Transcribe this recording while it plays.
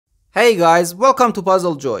Hey guys, welcome to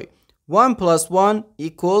PuzzleJoy. 1 plus 1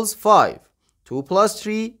 equals 5. 2 plus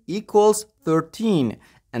 3 equals 13.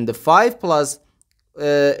 And the 4 plus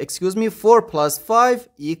 5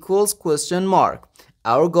 equals question mark.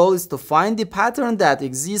 Our goal is to find the pattern that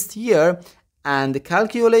exists here and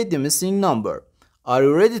calculate the missing number. Are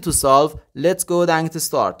you ready to solve? Let's go and get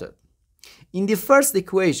started. In the first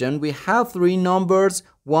equation, we have three numbers,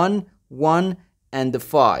 1, 1, and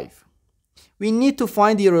 5. We need to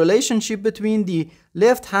find the relationship between the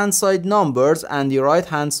left hand side numbers and the right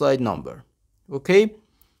hand side number. Okay?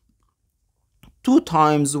 2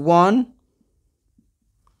 times 1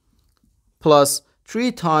 plus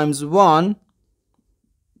 3 times 1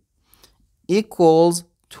 equals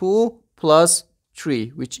 2 plus 3,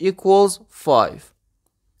 which equals 5,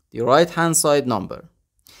 the right hand side number.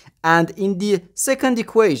 And in the second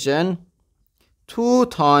equation, 2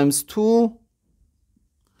 times 2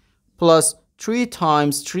 plus 3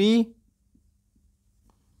 times 3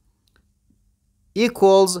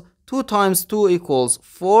 equals 2 times 2 equals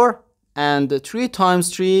 4, and 3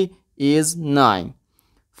 times 3 is 9.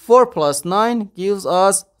 4 plus 9 gives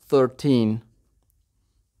us 13,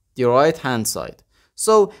 the right hand side.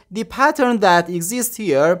 So the pattern that exists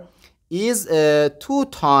here is 2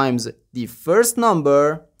 times the first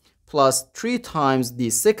number plus 3 times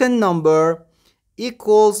the second number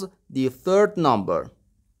equals the third number,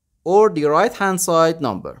 or the right hand side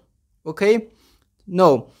number. Okay,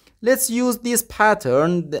 now let's use this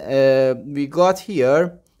pattern we got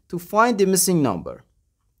here to find the missing number.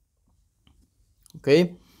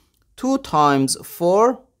 Okay, 2 times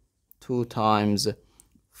 4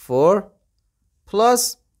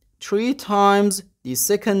 plus 3 times the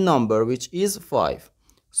second number, which is 5.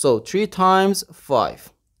 So 3 times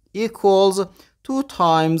 5 equals 2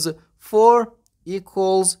 times 4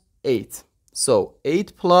 equals 8. So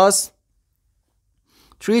 8 plus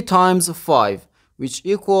 3 times 5, which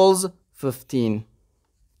equals 15.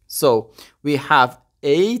 So we have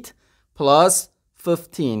 8 plus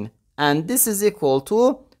 15, and this is equal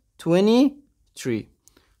to 23.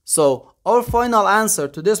 So our final answer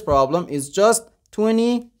to this problem is just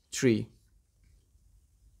 23.